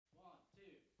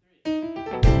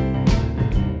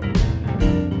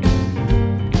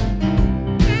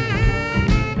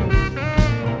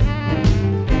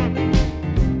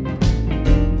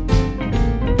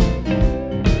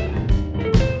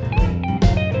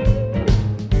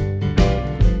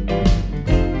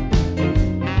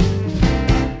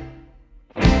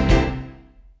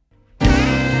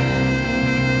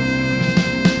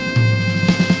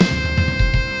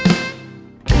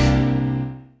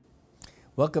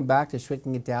Welcome back to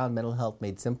Shrinking It Down, Mental Health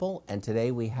Made Simple. And today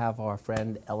we have our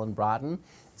friend Ellen Broughton,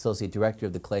 Associate Director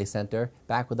of the Clay Center,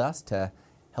 back with us to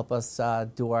help us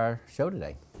do our show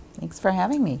today. Thanks for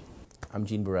having me. I'm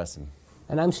Gene Beresin.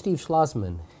 And I'm Steve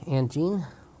Schlossman. And Gene,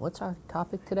 what's our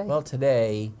topic today? Well,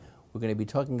 today we're going to be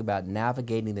talking about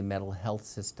navigating the mental health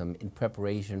system in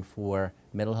preparation for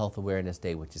Mental Health Awareness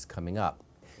Day, which is coming up.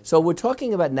 So we're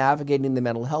talking about navigating the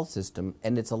mental health system,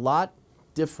 and it's a lot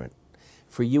different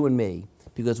for you and me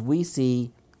because we see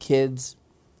kids,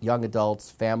 young adults,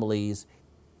 families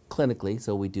clinically,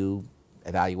 so we do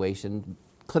evaluation,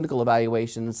 clinical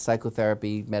evaluations,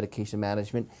 psychotherapy, medication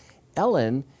management.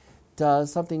 Ellen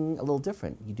does something a little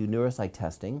different. You do neuropsych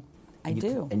testing. I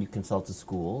do. And you consult to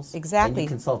schools. Exactly. And you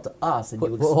consult to us, and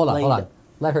you explain. Hold on.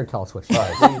 Let her tell us what she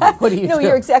does. What do you do? No,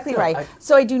 you're exactly right.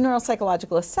 So I do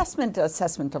neuropsychological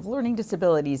assessment of learning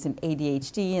disabilities and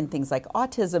ADHD and things like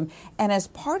autism. And as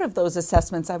part of those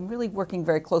assessments, I'm really working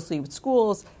very closely with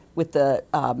schools, with the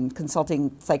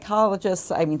consulting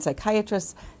psychiatrists.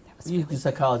 You do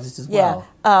psychologists as Yeah.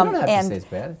 well. You don't have to say it's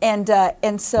bad.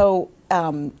 And so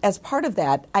as part of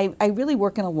that, I really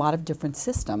work in a lot of different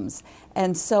systems.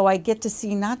 And so I get to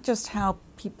see not just how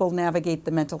people navigate the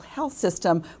mental health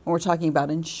system when we're talking about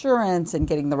insurance and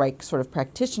getting the right sort of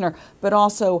practitioner, but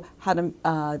also how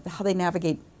they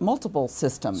navigate multiple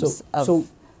systems. So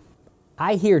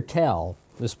I hear tell,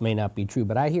 this may not be true,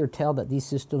 but I hear tell that these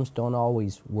systems don't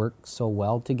always work so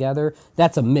well together.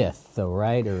 That's a myth, though,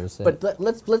 right? Or is it? But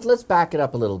let's back it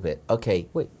up a little bit. Okay,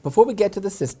 Wait. Before we get to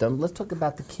the system, let's talk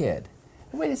about the kid.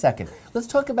 Wait a second. Let's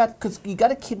talk about, because you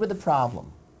got a kid with a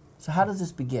problem. So how does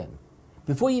this begin?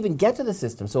 Before you even get to the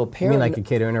system, so a You parent... mean like a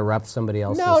kid who interrupts somebody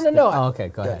else's... No. Oh, okay,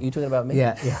 go ahead. You talking about me?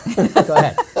 Yeah. Go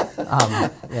ahead.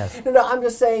 Yes. No, I'm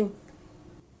just saying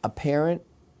a parent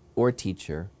or a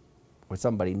teacher or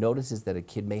somebody notices that a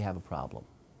kid may have a problem.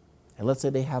 And let's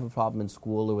say they have a problem in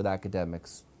school or with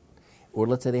academics, or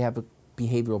let's say they have a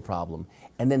behavioral problem.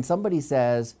 And then somebody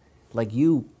says, like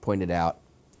you pointed out,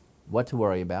 what to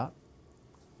worry about,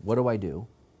 what do I do?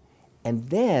 And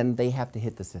then they have to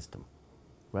hit the system,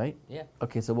 right? Yeah.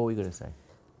 Okay, so what were you going to say?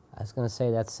 I was going to say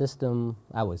that system,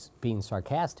 I was being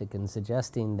sarcastic and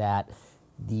suggesting that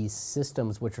these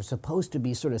systems, which are supposed to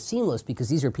be sort of seamless because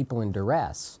these are people in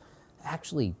duress,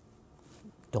 actually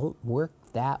don't work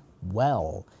that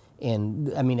well.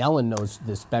 And I mean, Ellen knows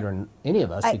this better than any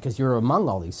of us because you're among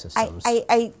all these systems.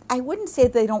 I wouldn't say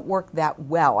they don't work that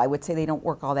well. I would say they don't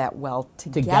work all that well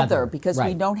together because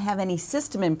we don't have any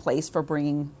system in place for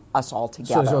bringing us all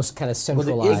together. So there's those kind of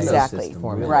centralized Exactly,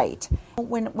 formula. right.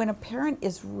 When a parent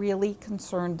is really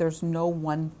concerned, there's no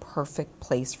one perfect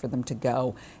place for them to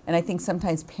go. And I think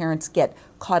sometimes parents get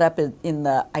caught up in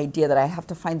the idea that I have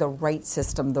to find the right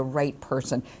system, the right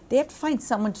person. They have to find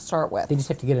someone to start with. They just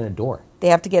have to get in a door. They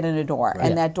have to get in a door, Right.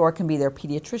 and that door can be their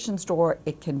pediatrician's door,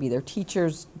 it can be their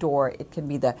teacher's door, it can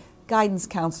be the guidance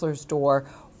counselor's door,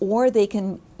 or they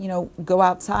can, go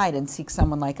outside and seek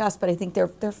someone like us. But I think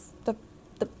the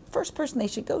first person they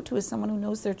should go to is someone who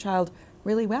knows their child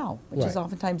really well, which is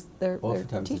oftentimes their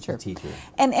teacher. It's the teacher.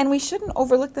 And we shouldn't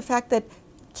overlook the fact that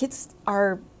kids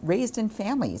are raised in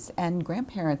families, and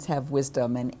grandparents have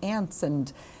wisdom, and aunts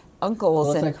and uncles,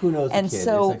 Well, it's like who knows the and kid?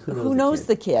 so It's like who knows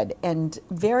the kid? And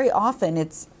very often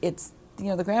it's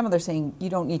the grandmother saying you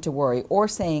don't need to worry, or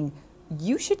saying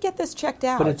you should get this checked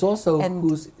out. But it's also and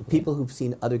people who've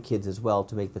seen other kids as well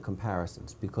to make the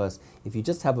comparisons. Because if you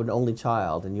just have an only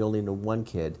child and you only know one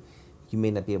kid, you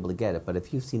may not be able to get it. But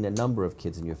if you've seen a number of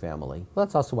kids in your family, Well,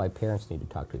 that's also why parents need to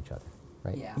talk to each other,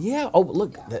 right? yeah. Oh,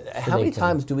 look, how many they can-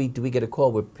 times do we get a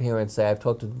call where parents say, "I've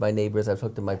talked to my neighbors, I've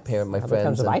talked to my How many friends."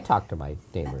 times have and- I talked to my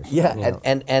neighbors? Yeah, you know?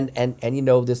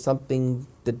 and there's something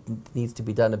that needs to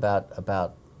be done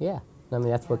about. Yeah. I mean,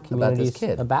 that's what About community this is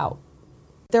kid. about.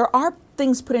 there are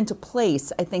things put into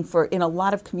place, I think, in a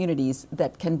lot of communities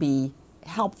that can be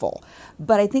helpful.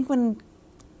 But I think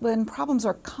when problems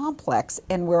are complex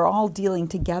and we're all dealing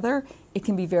together, it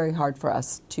can be very hard for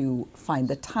us to find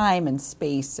the time and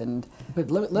space and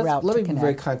But let route me to be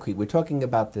very connect. concrete. We're talking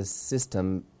about this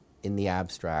system in the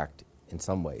abstract in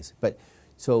some ways. But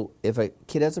so if a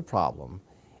kid has a problem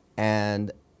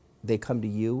and they come to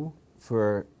you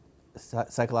for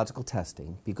psychological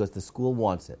testing because the school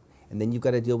wants it, and then you've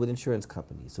got to deal with insurance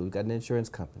companies. So we've got an insurance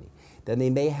company. Then they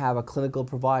may have a clinical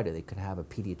provider. They could have a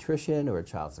pediatrician or a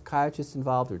child psychiatrist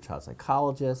involved or a child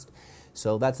psychologist.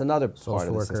 So that's another part of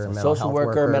the worker, system. mental Social health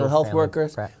worker, worker, mental health family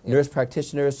workers, yeah. nurse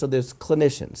practitioners. So there's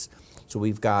clinicians. So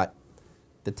we've got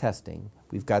the testing.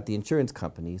 We've got the insurance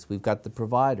companies. We've got the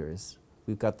providers.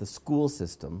 We've got the school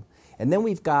system. And then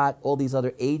we've got all these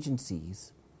other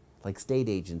agencies like state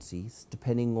agencies,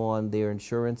 depending on their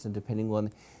insurance and depending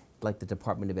on, like the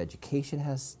Department of Education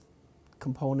has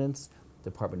components,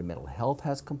 Department of Mental Health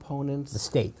has components. The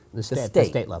state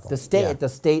level. The state Yeah. at the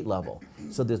state level.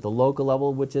 So there's the local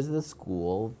level, which is the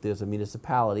school. There's a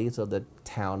municipality, so the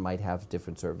town might have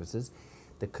different services.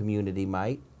 The community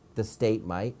might. The state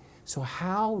might. So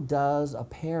how does a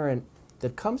parent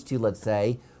that comes to you, let's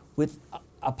say, with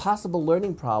a possible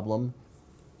learning problem,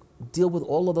 deal with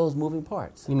all of those moving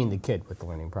parts? You mean the kid with the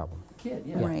learning problem? Kid,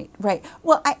 yeah. Right.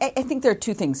 Well, I think there are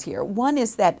two things here. One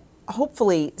is that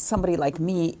hopefully somebody like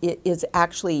me is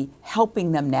actually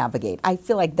helping them navigate. I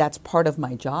feel like that's part of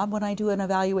my job when I do an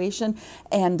evaluation,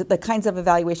 and the kinds of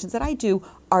evaluations that I do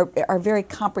are very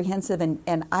comprehensive,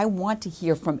 and I want to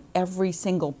hear from every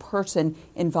single person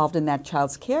involved in that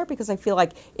child's care, because I feel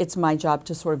like it's my job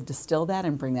to sort of distill that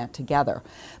and bring that together.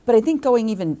 But I think going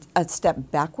even a step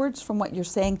backwards from what you're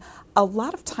saying, a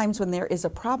lot of times when there is a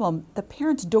problem, the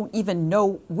parents don't even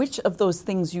know which of those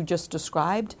things you just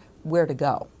described where to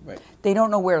go. Right. They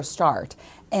don't know where to start.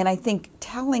 And I think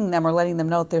telling them or letting them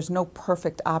know that there's no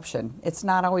perfect option. It's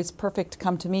not always perfect to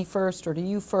come to me first or to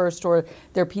you first or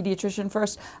their pediatrician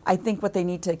first. I think what they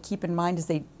need to keep in mind is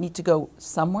they need to go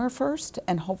somewhere first,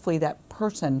 and hopefully that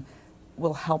person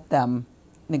will help them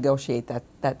negotiate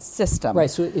that system.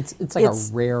 Right, so it's like a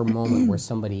rare moment where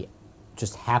somebody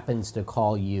just happens to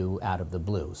call you out of the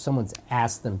blue. Someone's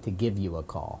asked them to give you a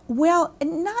call. Well,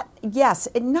 not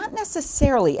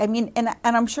necessarily. I mean, and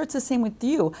I'm sure it's the same with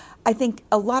you. I think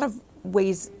a lot of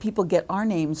ways people get our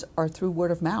names are through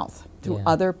word of mouth, through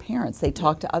other parents. They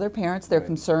talk to other parents, they're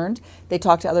concerned, they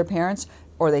talk to other parents,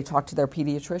 or they talk to their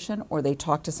pediatrician, or they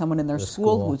talk to someone in their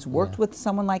school who's worked with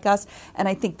someone like us. And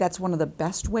I think that's one of the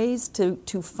best ways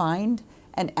to find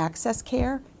and access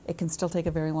care. It can still take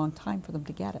a very long time for them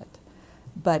to get it.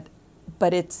 But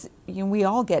it's, we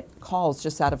all get calls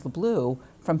just out of the blue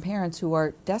from parents who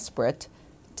are desperate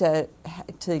to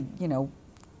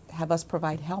have us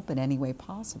provide help in any way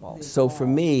possible. So for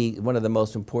me, one of the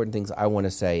most important things I want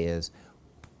to say is,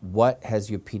 what has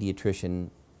your pediatrician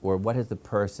or what has the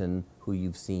person who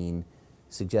you've seen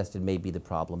suggested may be the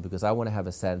problem? Because I want to have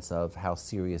a sense of how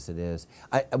serious it is.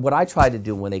 What I try to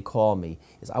do when they call me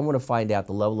is I want to find out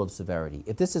the level of severity.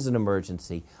 If this is an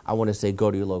emergency, I want to say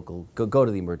go to your local, go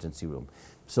to the emergency room.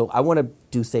 So I want to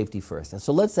do safety first. And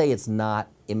so let's say it's not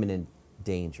imminent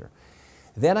danger.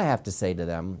 Then I have to say to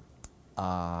them,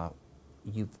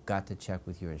 you've got to check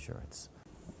with your insurance.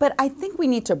 But I think we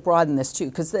need to broaden this too,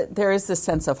 because there is this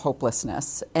sense of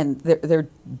hopelessness, and there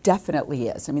definitely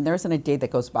is. I mean, there isn't a day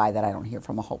that goes by that I don't hear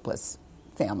from a hopeless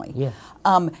family. Yeah.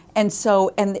 And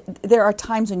there are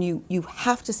times when you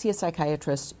have to see a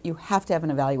psychiatrist, you have to have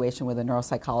an evaluation with a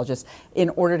neuropsychologist in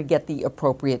order to get the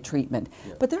appropriate treatment.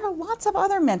 Yeah. But there are lots of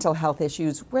other mental health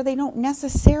issues where they don't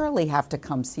necessarily have to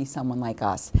come see someone like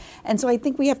us. And so I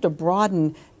think we have to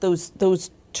broaden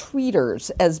those treaters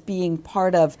as being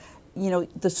part of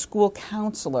the school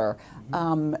counselor,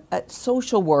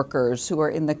 social workers who are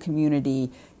in the community,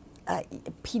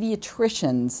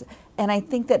 pediatricians. And I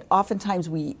think that oftentimes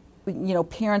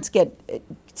parents get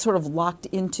sort of locked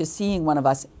into seeing one of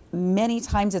us. Many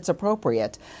times it's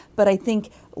appropriate, but I think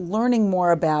learning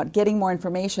more about, getting more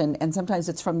information, and sometimes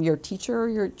it's from your teacher or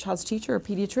your child's teacher or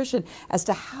pediatrician, as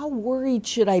to how worried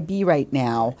should I be right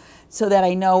now, so that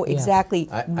I know exactly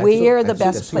where the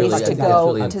best place to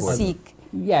go to seek.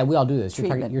 Yeah, we all do this.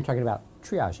 Treatment. You're talking about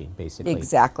triaging, basically.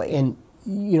 Exactly. And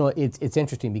it's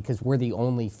interesting because we're the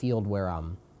only field where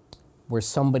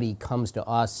somebody comes to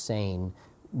us saying,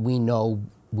 we know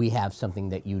we have something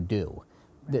that you do,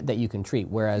 that you can treat.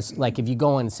 Whereas, like, if you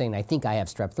go in saying, I think I have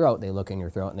strep throat, they look in your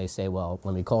throat and they say, well,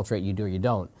 let me culture it, you do or you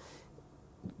don't.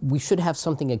 We should have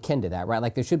something akin to that, right?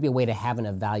 Like, there should be a way to have an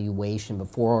evaluation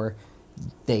before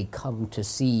they come to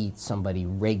see somebody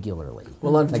regularly.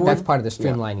 Well, like that's part of the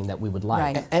streamlining that we would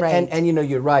like. Right. And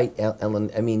you're right,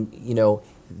 Ellen. I mean,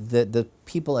 the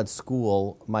people at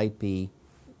school might be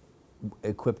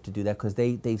equipped to do that because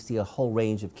they see a whole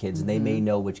range of kids, and they may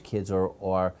know which kids are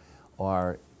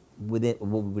within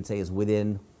what we would say is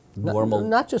within normal.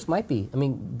 Not just might be. I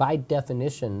mean, by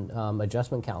definition,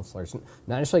 adjustment counselors,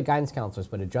 not necessarily guidance counselors,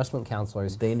 but adjustment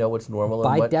counselors. They know what's normal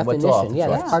by and definition, what's off.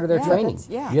 that's part of their training.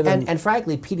 And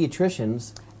frankly,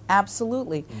 pediatricians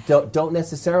absolutely don't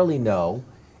necessarily know.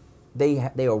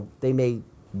 They may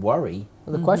worry.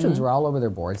 Well, the questions are all over their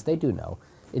boards. They do know.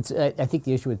 It's I think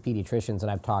the issue with pediatricians,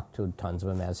 and I've talked to tons of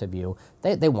them, as have you,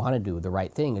 they want to do the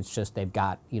right thing. It's just they've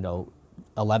got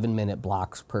 11-minute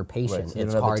blocks per patient. Right, so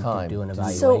it's hard to do an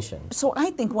evaluation. So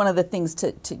I think one of the things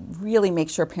to really make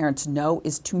sure parents know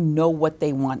is to know what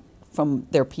they want from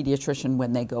their pediatrician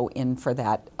when they go in for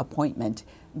that appointment.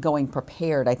 going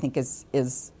prepared, I think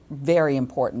is very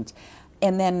important.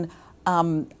 And then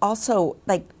also,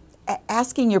 like,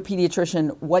 asking your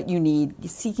pediatrician what you need,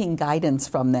 seeking guidance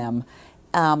from them.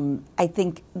 I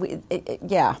think,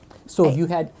 yeah. So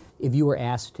if you were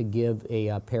asked to give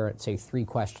a parent, say, 3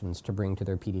 questions to bring to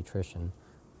their pediatrician,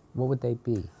 what would they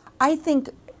be? I think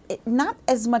not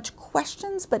as much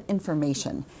questions, but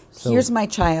information. So, Here's my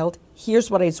child. Here's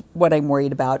what I'm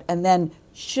worried about. And then,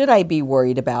 should I be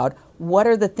worried about? What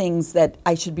are the things that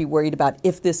I should be worried about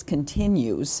if this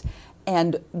continues?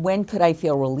 And when could I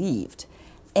feel relieved?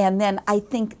 And then I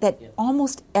think that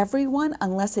almost everyone,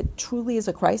 unless it truly is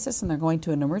a crisis and they're going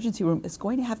to an emergency room, is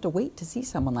going to have to wait to see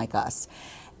someone like us.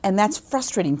 And that's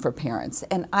frustrating for parents.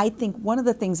 And I think one of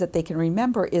the things that they can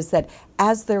remember is that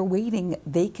as they're waiting,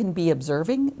 they can be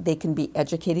observing, they can be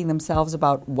educating themselves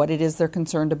about what it is they're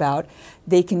concerned about,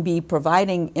 they can be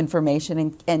providing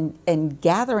information and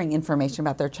gathering information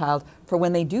about their child for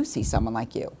when they do see someone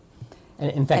like you. And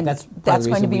in fact, And that's part of that's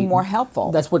the going to reason be more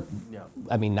helpful. That's what,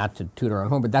 I mean, not to toot our own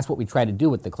horn, but that's what we try to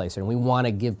do with the Clay Center. We want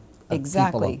to give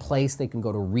people a place they can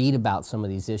go to read about some of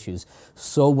these issues.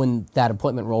 So when that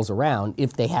appointment rolls around,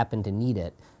 if they happen to need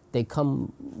it, they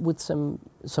come with some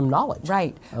knowledge.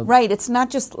 Right, right. It's not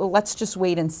just let's just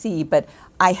wait and see, but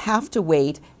I have to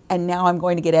wait, and now I'm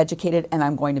going to get educated, and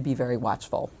I'm going to be very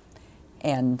watchful.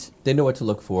 And They know what to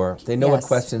look for. They know what Yes.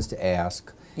 questions to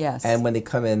ask. Yes. And when they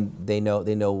come in, they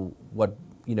know what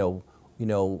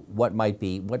what might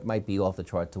be off the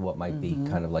chart to what might be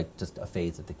kind of like just a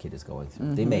phase that the kid is going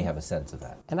through. They may have a sense of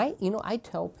that. And I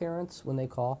tell parents when they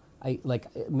call,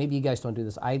 maybe you guys don't do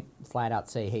this, I flat out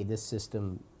say, hey, this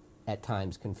system at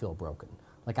times can feel broken.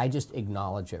 Like, I just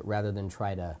acknowledge it rather than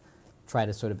try to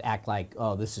sort of act like,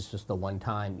 oh, this is just the one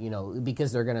time,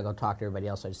 because they're going to go talk to everybody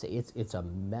else. I just say, it's a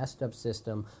messed up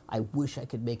system. I wish I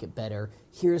could make it better.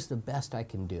 Here's the best I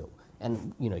can do.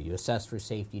 And, you assess for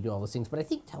safety, you do all those things. But I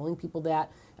think telling people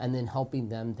that and then helping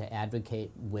them to advocate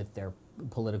with their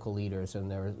political leaders and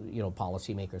their,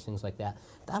 policymakers, things like that,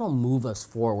 that'll move us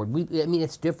forward.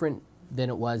 It's different than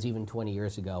it was even 20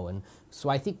 years ago. And so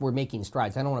I think we're making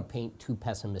strides. I don't want to paint too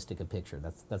pessimistic a picture.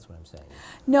 That's what I'm saying.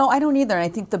 no, I don't either. And I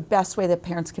think the best way that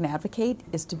parents can advocate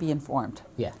is to be informed.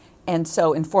 Yeah. And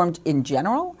so informed in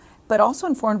general, but also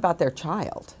informed about their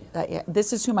child.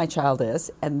 This is who my child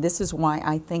is, and this is why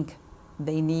I think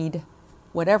they need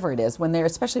whatever it is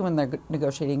especially when they're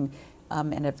negotiating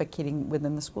and advocating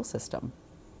within the school system.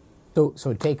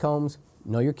 So take homes,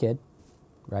 know your kid,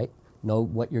 right? Know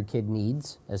what your kid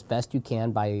needs as best you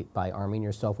can by arming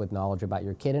yourself with knowledge about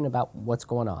your kid and about what's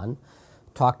going on.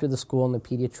 Talk to the school and the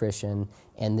pediatrician,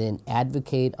 and then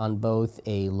advocate on both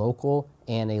a local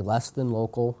and a less than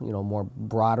local, more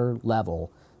broader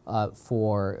level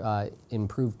for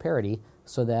improved parity,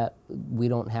 so that we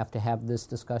don't have to have this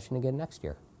discussion again next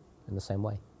year in the same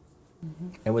way.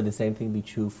 And would the same thing be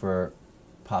true for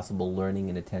possible learning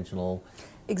and attentional?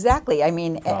 Exactly. I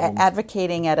mean, Problems.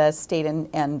 advocating at a state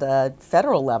and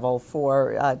federal level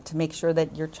for to make sure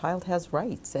that your child has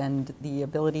rights and the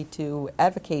ability to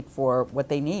advocate for what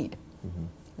they need.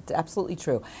 It's absolutely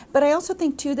true. But I also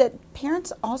think, too, that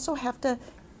parents also have to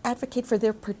advocate for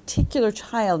their particular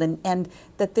child, and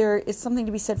that there is something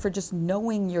to be said for just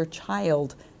knowing your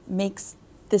child makes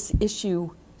this issue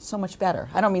so much better.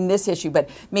 I don't mean this issue, but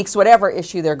makes whatever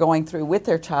issue they're going through with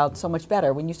their child so much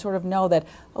better. When you sort of know that,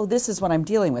 oh, this is what I'm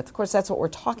dealing with. Of course, that's what we're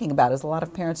talking about, is a lot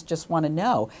of parents just want to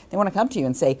know. They want to come to you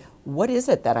and say, what is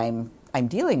it that I'm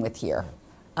dealing with here?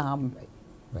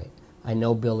 Right. I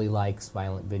know Billy likes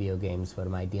violent video games, but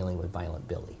am I dealing with violent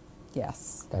Billy?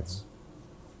 Yes. That's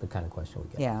the kind of question we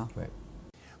get. Yeah. Right.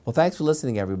 Well, thanks for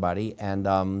listening, everybody.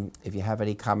 And if you have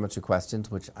any comments or questions,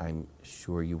 which I'm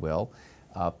sure you will,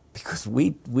 because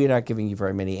we're not giving you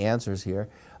very many answers here,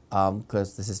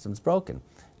 because the system's broken,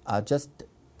 just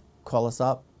call us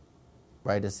up,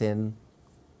 write us in,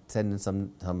 send in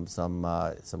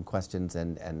some questions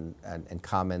and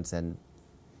comments, and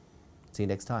see you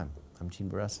next time. I'm Gene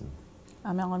Beresin.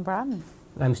 I'm Ellen Broughton.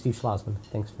 I'm Steve Schlossman.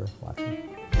 Thanks for watching.